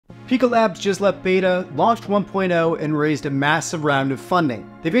Pika Labs just left beta, launched 1.0, and raised a massive round of funding.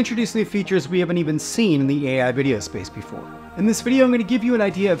 They've introduced new features we haven't even seen in the AI video space before. In this video, I'm going to give you an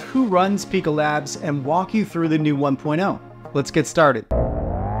idea of who runs Pika Labs and walk you through the new 1.0. Let's get started.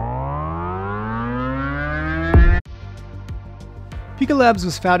 Pika Labs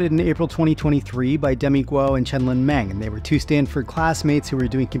was founded in April 2023 by Demi Guo and Chenlin Meng, and they were two Stanford classmates who were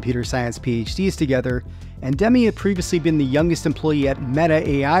doing computer science PhDs together, and Demi had previously been the youngest employee at Meta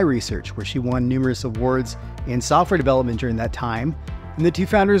AI Research, where she won numerous awards in software development during that time. And the two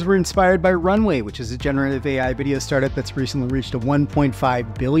founders were inspired by Runway, which is a generative AI video startup that's recently reached a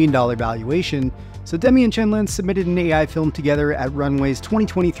 $1.5 billion valuation. So Demi and Chenlin submitted an AI film together at Runway's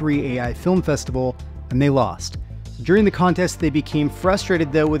 2023 AI Film Festival, and they lost. During the contest, they became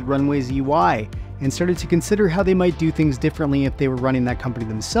frustrated though with Runway's UI and started to consider how they might do things differently if they were running that company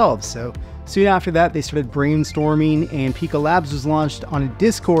themselves. So soon after that, they started brainstorming, and Pika Labs was launched on a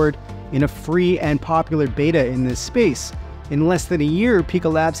Discord in a free and popular beta in this space. In less than a year,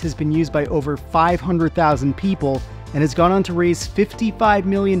 Pika Labs has been used by over 500,000 people and has gone on to raise $55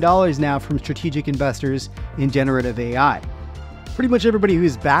 million now from strategic investors in generative AI. Pretty much everybody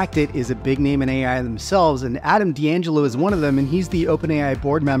who's backed it is a big name in AI themselves, and Adam D'Angelo is one of them, and he's the OpenAI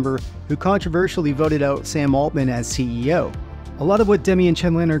board member who controversially voted out Sam Altman as CEO. A lot of what Demi and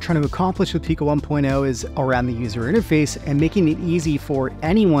Chenlin are trying to accomplish with Pika 1.0 is around the user interface and making it easy for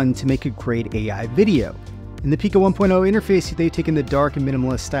anyone to make a great AI video. In the Pika 1.0 interface, they've taken the dark and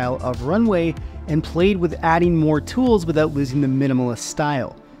minimalist style of Runway and played with adding more tools without losing the minimalist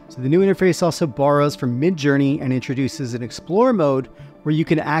style. So the new interface also borrows from Midjourney and introduces an Explore mode where you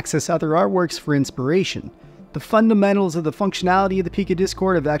can access other artworks for inspiration. The fundamentals of the functionality of the Pika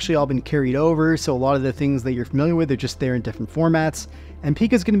Discord have actually all been carried over, so a lot of the things that you're familiar with are just there in different formats. And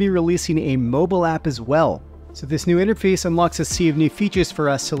Pika is going to be releasing a mobile app as well. So this new interface unlocks a sea of new features for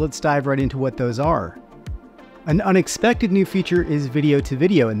us, so let's dive right into what those are. An unexpected new feature is video to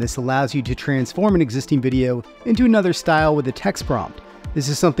video, and this allows you to transform an existing video into another style with a text prompt. This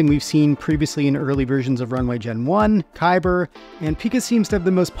is something we've seen previously in early versions of Runway Gen 1, Kyber, and Pika seems to have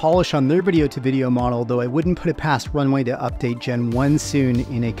the most polish on their video to video model, though I wouldn't put it past Runway to update Gen 1 soon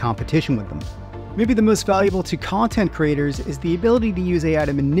in a competition with them. Maybe the most valuable to content creators is the ability to use AI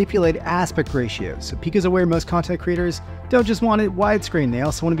to manipulate aspect ratios. So Pika's aware most content creators don't just want it widescreen, they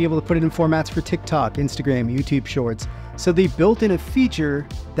also want to be able to put it in formats for TikTok, Instagram, YouTube Shorts. So they built in a feature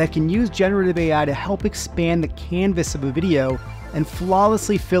that can use generative AI to help expand the canvas of a video and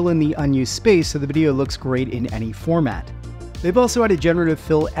flawlessly fill in the unused space so the video looks great in any format. They've also added generative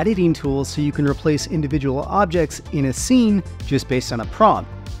fill editing tools so you can replace individual objects in a scene just based on a prompt.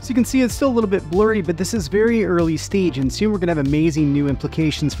 So you can see it's still a little bit blurry, but this is very early stage, and soon we're going to have amazing new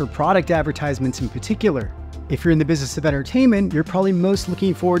implications for product advertisements in particular. If you're in the business of entertainment, you're probably most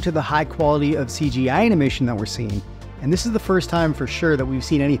looking forward to the high quality of CGI animation that we're seeing. And this is the first time for sure that we've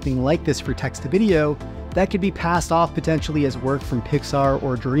seen anything like this for text to video that could be passed off potentially as work from Pixar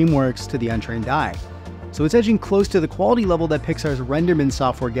or DreamWorks to the untrained eye. So it's edging close to the quality level that Pixar's Renderman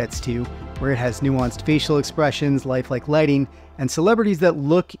software gets to, where it has nuanced facial expressions, lifelike lighting, and celebrities that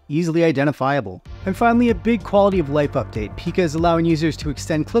look easily identifiable. And finally, a big quality of life update. Pika is allowing users to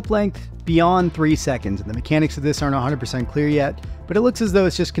extend clip length beyond 3 seconds, and the mechanics of this aren't 100% clear yet, but it looks as though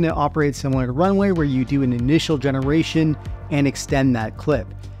it's just going to operate similar to Runway, where you do an initial generation and extend that clip.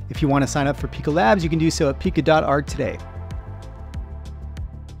 If you want to sign up for Pika Labs, you can do so at pika.art today.